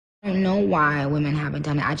don't know why women haven't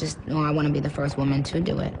done it. I just know I want to be the first woman to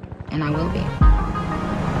do it, and I will be.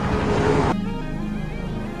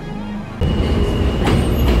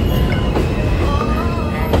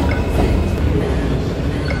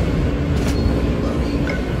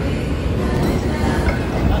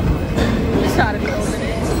 Shot of me open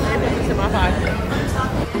it. I put this in my pocket.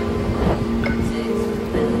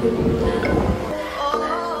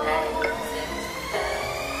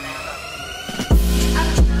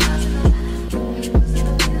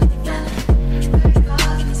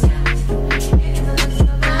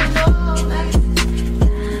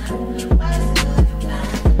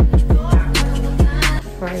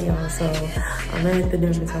 Alright, y'all, so I'm at the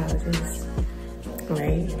dermatologist,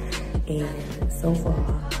 right? And so far,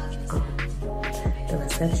 the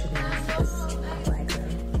receptionist is a black girl,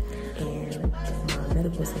 and my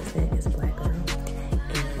medical assistant is a black girl.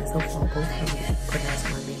 And so far, both of them pronounce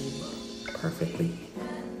my name perfectly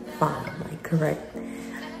fine, like correct.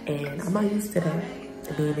 And I'm not used to that.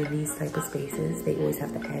 Being in these type of spaces, they always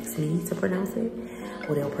have to ask me to pronounce it,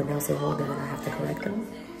 or they'll pronounce it wrong and then I have to correct them.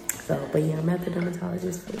 So, but yeah, I'm at the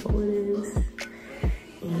dermatologist for what it is.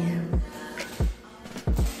 And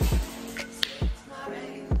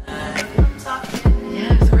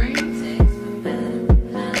yes, right?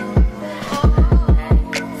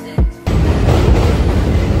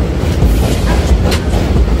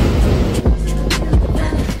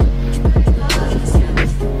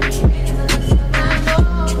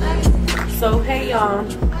 So hey y'all,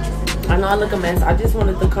 I know I look a mess. I just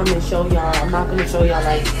wanted to come and show y'all. I'm not gonna show y'all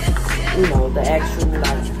like, you know, the actual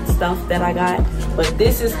like stuff that I got, but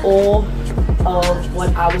this is all of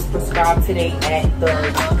what I was prescribed today at the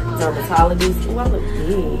dermatologist. Oh, I look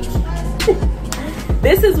big.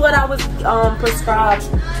 This is what I was prescribed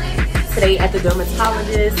today at the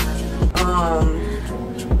dermatologist.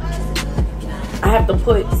 I have to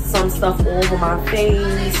put some stuff over my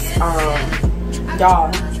face.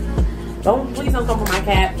 Y'all, please don't come for my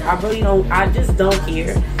cat. I really don't. I just don't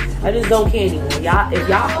care. I just don't care anymore. Y'all, if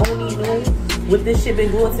y'all only knew what this shit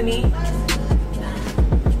been doing to me.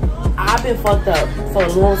 I've been fucked up for a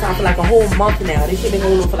long time, for like a whole month now. This shit been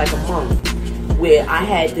going on for like a month, where I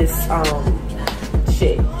had this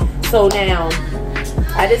shit. So now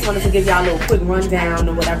I just wanted to give y'all a little quick rundown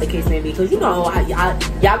or whatever the case may be, because you know y'all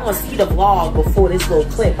gonna see the vlog before this little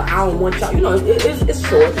clip, but I don't want y'all, you know, it's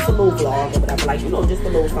short, it's a little vlog or whatever, like, you know, just a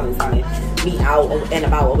little funny me out and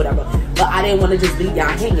about or whatever. But I didn't want to just leave y'all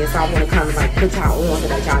hanging, so I want to kind of like put y'all on so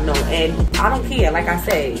that y'all know. And I don't care, like I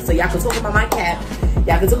said, so y'all can talk about my cat,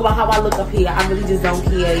 y'all can talk about how I look up here. I really just don't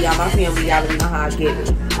care. Y'all my family, y'all really know how I get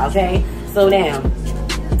me, okay? So now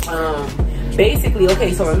basically,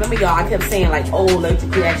 okay, so remember y'all, I kept saying like, oh,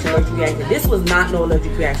 allergic reaction. This was not no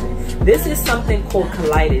allergic reaction. This is something called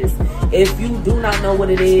colitis. If you do not know what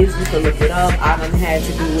it is, you can look it up. I done had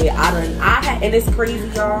to do it. And it's crazy,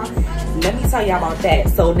 y'all. Let me tell y'all about that.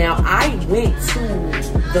 So now I went to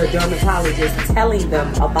the dermatologist telling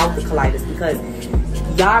them about the colitis, because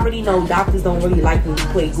y'all already know doctors don't really like when you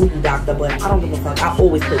play Google Doctor, but I don't give a fuck. I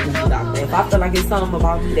always play Google Doctor. If I feel like it's something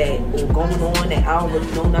about me that is going on that I don't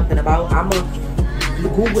really know nothing about, I'ma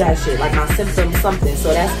Google that shit, like my symptoms, something.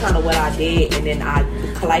 So that's kind of what I did, and then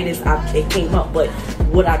colitis, it came up. But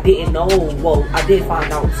what I didn't know, well, I did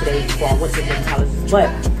find out today before I went to the dermatologist.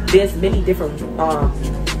 But there's many different,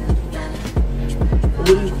 what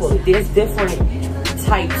do you call it? There's different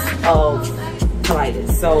types of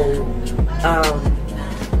colitis. So,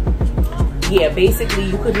 yeah, basically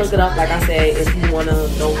you could look it up, like I said, if you want to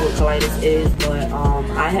know what colitis is. But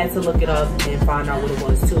I had to look it up and find out what it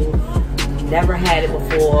was too. Never had it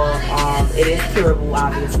before. It is curable,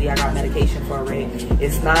 obviously. I got medication for it.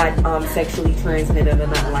 It's not sexually transmitted or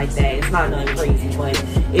nothing like that. It's not nothing crazy, but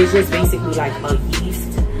it's just basically like a yeast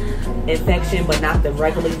infection, but not the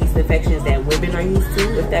regular yeast infections that women are used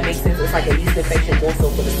to, if that makes sense. It's like a yeast infection also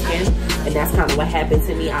for the skin, and that's kind of what happened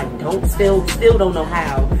to me. I still don't know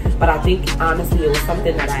how, but I think honestly it was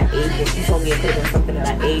something that I ate, and she told me it could have been something that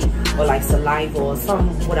I ate, or like saliva or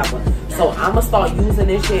something, whatever. So I'm gonna start using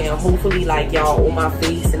this shit, and hopefully like y'all on my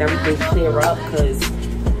face and everything clear up, because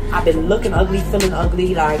I've been looking ugly, feeling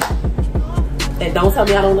ugly, like. And don't tell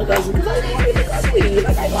me I don't look ugly, because I know I look ugly.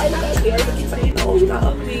 Like, I know I look ugly. Everybody keeps saying, no, you're not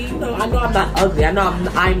ugly. You know, I know I'm not ugly. I know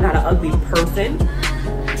I'm not an ugly person.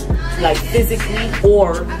 Like, physically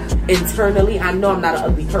or internally, I know I'm not an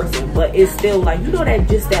ugly person. But it's still, like, you know that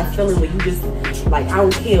feeling where you just, like, I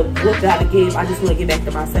don't care what I gotta give. I just want to get back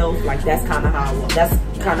to myself. Like, that's kind of how I was. That's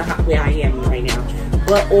kind of where I am right now.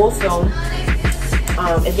 But also,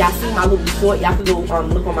 if y'all see my little short, y'all can go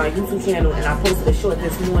look on my YouTube channel. And I posted a short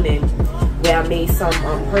this morning where I made some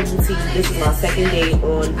herbal tea. This is my second day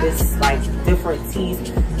on this like different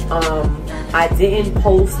teas. I didn't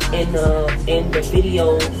post in the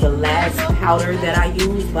video the last powder that I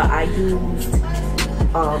used, but I used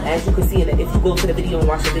as you can see, if you go to the video and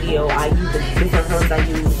watch the video, I used the different herbs I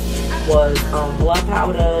used was blood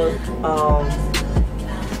powder,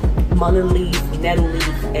 mullein leaf, nettle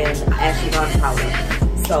leaf, and ashwagandha powder.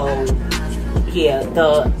 So yeah,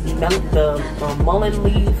 the mullein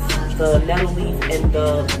leaf, the nettle leaf, and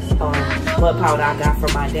the blood powder I got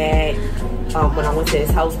from my dad when I went to his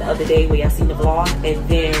house the other day where y'all seen the vlog. And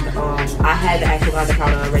then I had the ashwagandha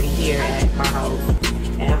powder already here at my house,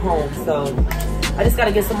 at home. So I just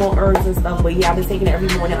gotta get some more herbs and stuff. But yeah, I've been taking it every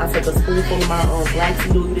morning. I took a spoonful of my black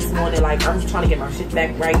tea oil this morning. Like, I'm trying to get my shit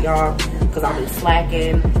back right, y'all, because I've been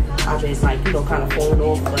slacking. I've been like, you know, kind of falling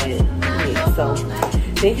off. But yeah, so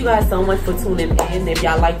thank you guys so much for tuning in. If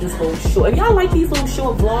y'all like this little short, if y'all like these little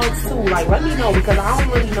short vlogs too, like, let me know, because I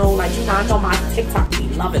don't really know, like, you know, I know my TikTok be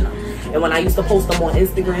loving them. And when I used to post them on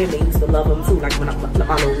Instagram, they used to love them too, like when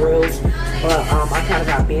my little reels. But I kind of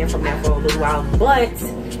got banned from that for a little while. But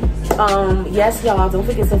yes, y'all, don't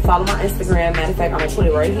forget to follow my Instagram. Matter of fact, I'm gonna put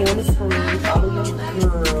it right here on the screen. Follow your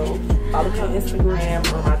girl. Follow me on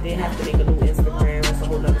Instagram. I did have to make a new Instagram. That's a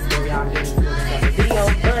whole nother story I'll get into in another video.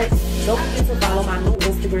 But don't forget to follow my new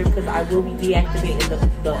Instagram, because I will be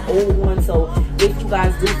deactivating the old one. So if you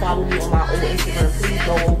guys do follow me on my old Instagram, please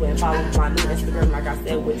go over and follow my new Instagram, like I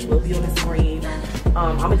said, which will be on the screen.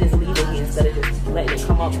 I'm gonna just leave it here instead of just letting it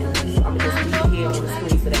come up and leave. I'm gonna just leave it here on the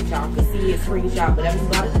screen so that y'all can see it, screenshot, whatever you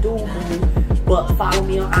gotta do, boo. But follow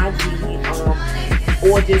me on IG,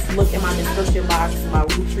 or just look in my description box. My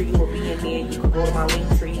link tree will be in there. You can go to my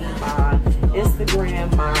link tree, my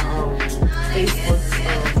Instagram, my Facebook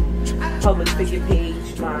public figure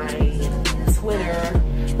page, my Twitter,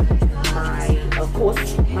 of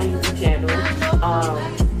course, my YouTube channel.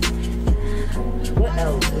 What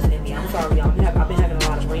else is in there? I'm sorry, y'all. I've been having a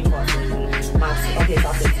lot of brain farts lately. Okay, so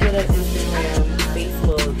I said Twitter, Instagram,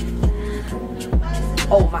 Facebook.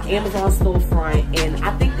 Oh, my Amazon storefront, and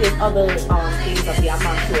I think there's other things up there. I'm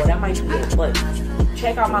not sure. That might be it, but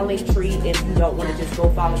check out my link tree if you don't want to just go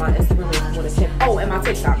follow my Instagram. If you want to check. Oh, and my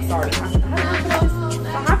TikTok. Sorry.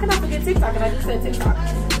 How can I forget TikTok? And I just said TikTok.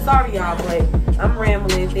 Sorry, y'all, but I'm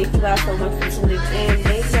rambling. Thank you guys so much for tuning in.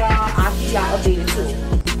 Thank y'all. I'll keep y'all updated too.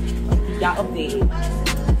 Y'all updated.